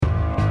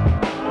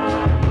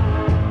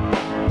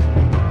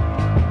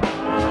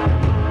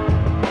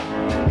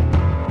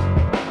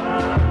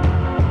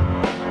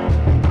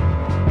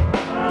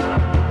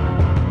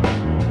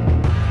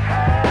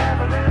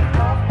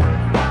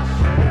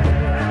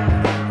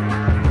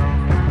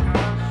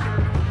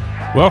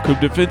Welcome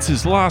to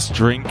Vince's Last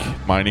Drink.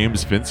 My name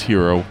is Vince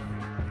Hero.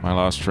 My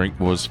last drink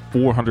was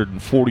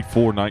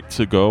 444 nights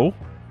ago.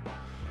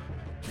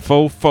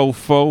 Fo.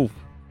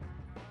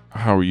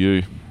 How are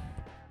you?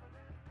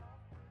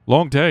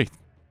 Long day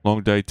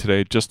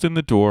today. Just in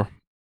the door.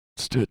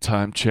 Let's do a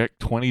time check.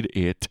 20 to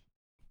 8.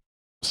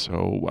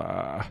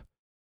 So,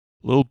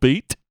 Lil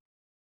Beat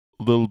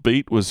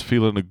was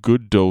feeling a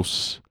good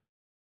dose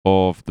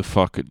of the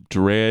fucking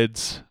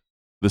dreads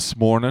this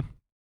morning.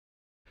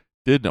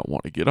 Did not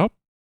want to get up.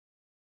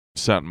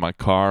 Sat in my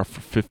car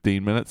for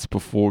 15 minutes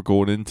before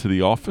going into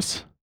the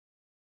office.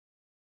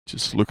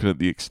 Just looking at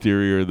the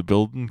exterior of the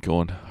building,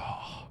 going,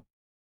 oh.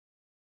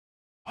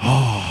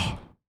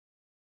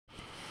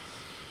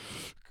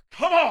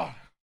 Come on!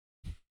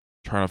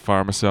 Trying to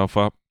fire myself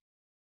up.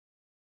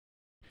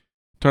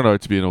 Turned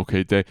out to be an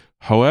okay day.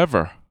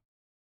 However,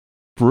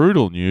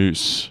 brutal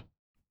news.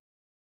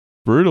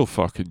 Brutal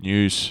fucking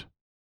news.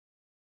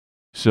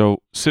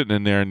 So, sitting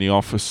in there in the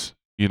office,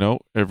 you know,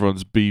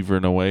 everyone's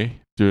beavering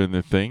away, doing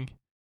their thing.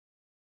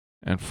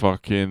 And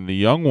fucking the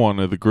young one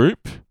of the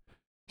group,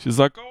 she's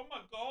like, oh my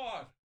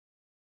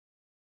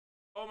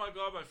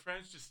God, my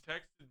friends just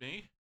texted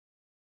me.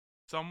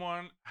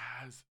 Someone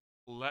has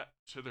leapt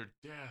to their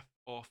death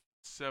off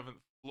the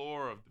 7th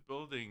floor of the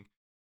building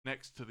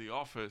next to the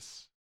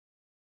office.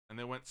 And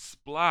they went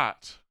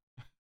splat.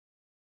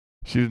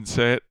 She didn't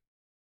say it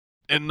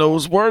in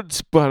those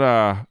words,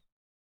 but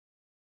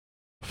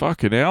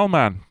fucking hell,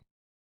 man.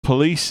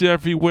 Police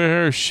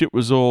everywhere. Shit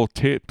was all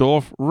taped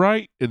off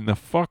right in the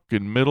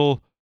fucking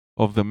middle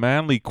of the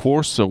Manly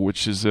Corso,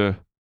 which is a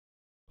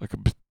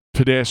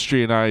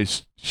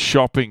pedestrianized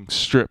shopping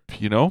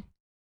strip, you know?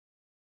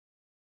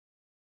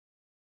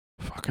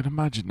 Fucking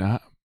imagine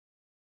that.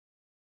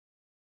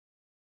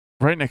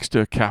 Right next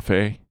to a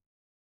cafe.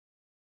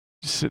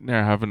 Just sitting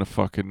there having a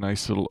fucking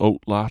nice little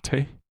oat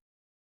latte.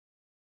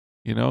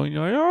 You know, and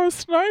you're like, oh,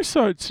 it's nice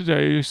out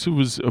today. So it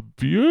was a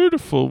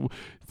beautiful...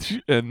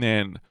 And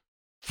then...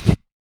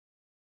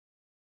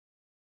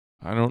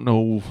 I don't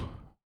know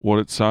what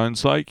it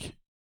sounds like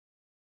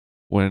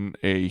when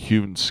a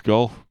human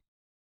skull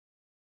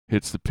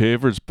hits the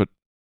pavers, but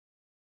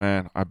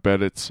man, I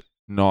bet it's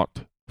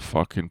not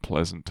fucking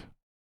pleasant.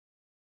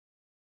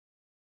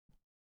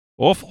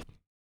 Awful.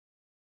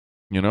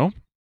 You know?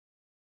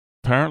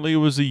 Apparently it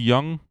was a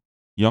young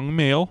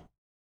male.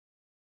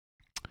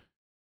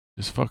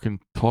 Just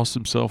fucking tossed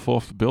himself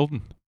off the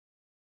building.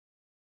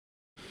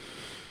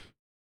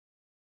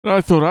 And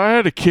I thought I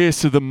had a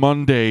case of the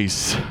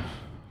Mondays.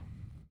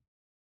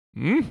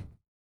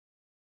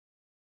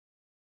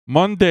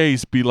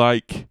 Mondays be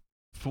like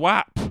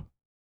thwap.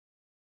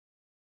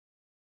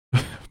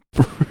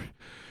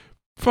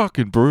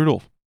 Fucking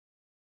brutal.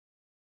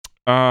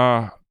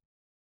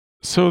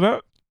 So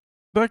that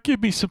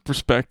gave me some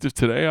perspective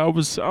today. I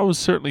was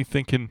certainly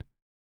thinking,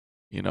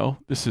 you know,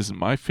 this isn't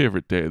my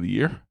favorite day of the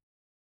year.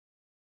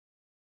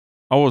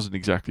 I wasn't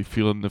exactly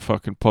feeling the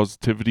fucking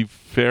positivity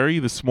fairy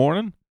this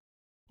morning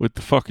with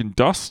the fucking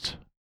dust.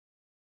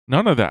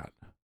 None of that.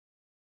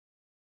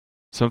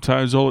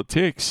 Sometimes all it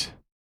takes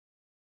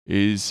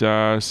is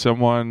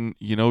someone,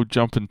 you know,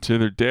 jumping to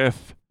their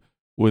death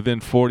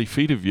within 40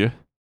 feet of you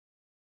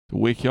to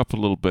wake you up a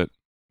little bit,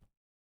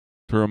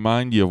 to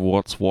remind you of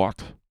what's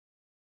what,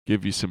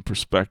 give you some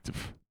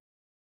perspective.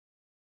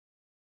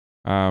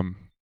 No,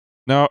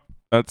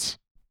 that's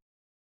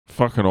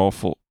fucking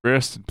awful.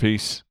 Rest in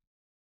peace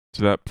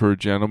to that poor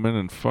gentleman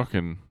and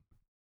fucking...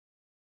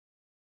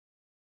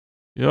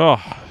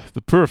 yeah,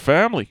 the poor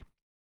family.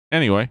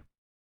 Anyway,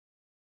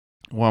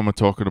 why am I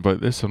talking about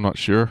this? I'm not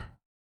sure.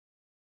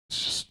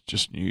 It's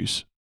just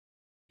news.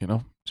 You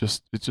know?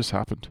 It just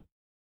happened.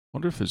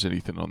 Wonder if there's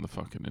anything on the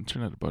fucking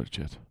internet about it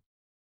yet.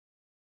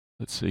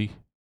 Let's see.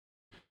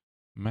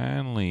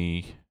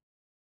 Manly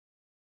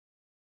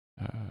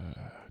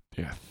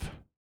death.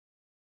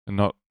 And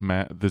not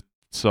the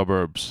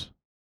suburbs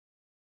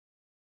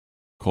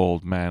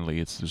called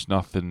Manly. There's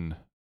nothing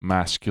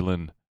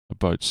masculine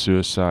about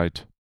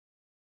suicide.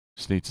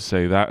 Just need to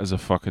say that as a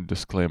fucking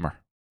disclaimer.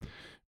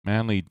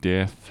 Manly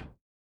death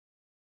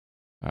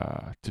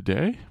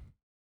today?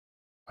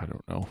 I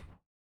don't know.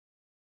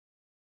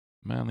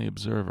 Manly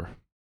Observer.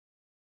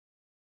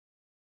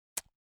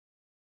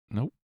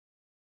 Nope.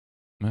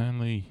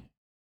 Manly.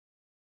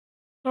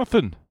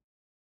 Nothing.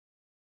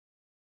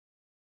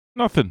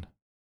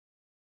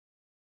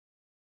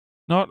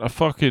 Not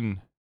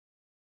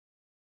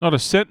a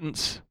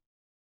sentence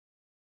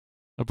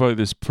about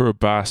this poor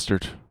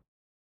bastard.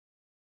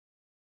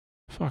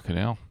 Fucking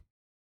hell.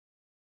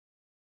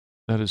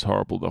 That is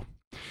horrible, though.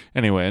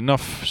 Anyway,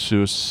 enough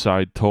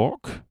suicide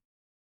talk.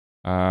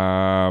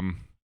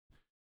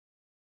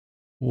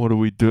 What do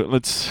we do?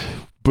 Let's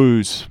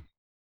booze.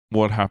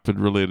 What happened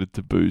related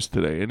to booze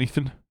today?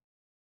 Anything?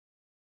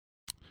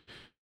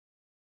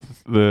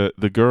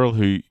 The girl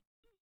who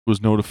was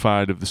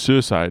notified of the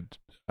suicide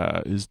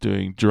is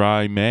doing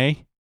Dry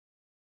May,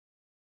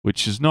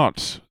 which is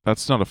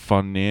that's not a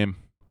fun name.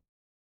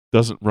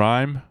 Doesn't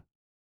rhyme.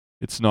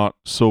 It's not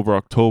Sober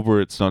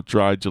October. It's not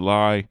Dry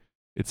July.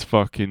 It's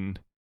fucking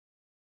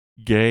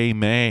Gay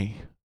May.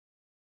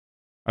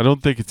 I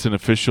don't think it's an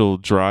official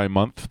dry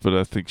month, but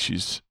I think she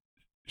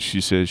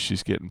says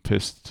she's getting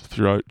pissed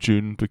throughout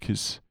June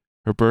because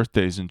her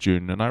birthday's in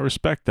June, and I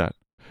respect that.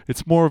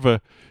 It's more of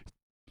a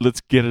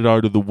let's get it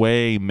out of the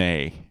way,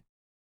 May.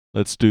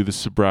 Let's do the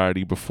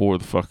sobriety before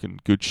the fucking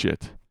good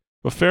shit.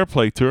 But fair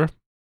play to her.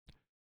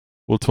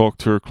 We'll talk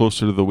to her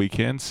closer to the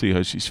weekend, see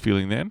how she's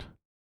feeling then.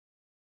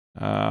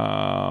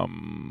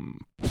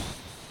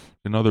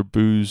 In other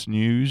booze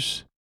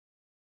news.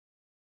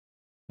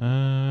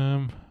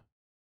 No,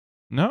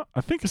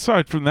 I think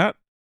aside from that,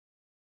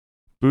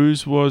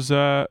 booze was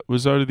out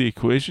of the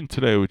equation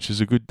today, which is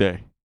a good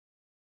day.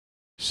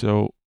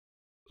 So,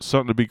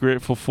 something to be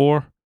grateful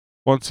for.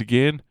 Once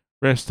again,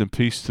 rest in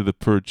peace to the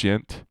poor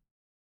gent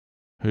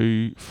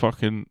who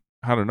fucking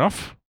had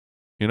enough.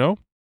 You know?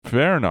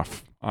 Fair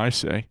enough, I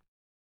say.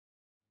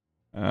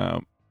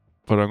 But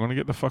I'm going to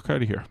get the fuck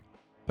out of here.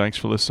 Thanks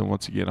for listening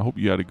once again. I hope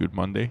you had a good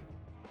Monday.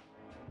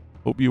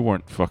 Hope you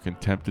weren't fucking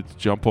tempted to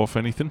jump off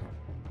anything.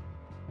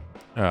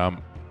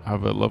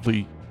 Have a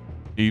lovely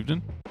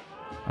evening.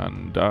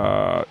 And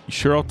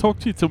sure, I'll talk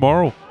to you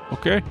tomorrow.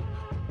 Okay?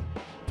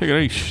 Take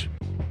it easy.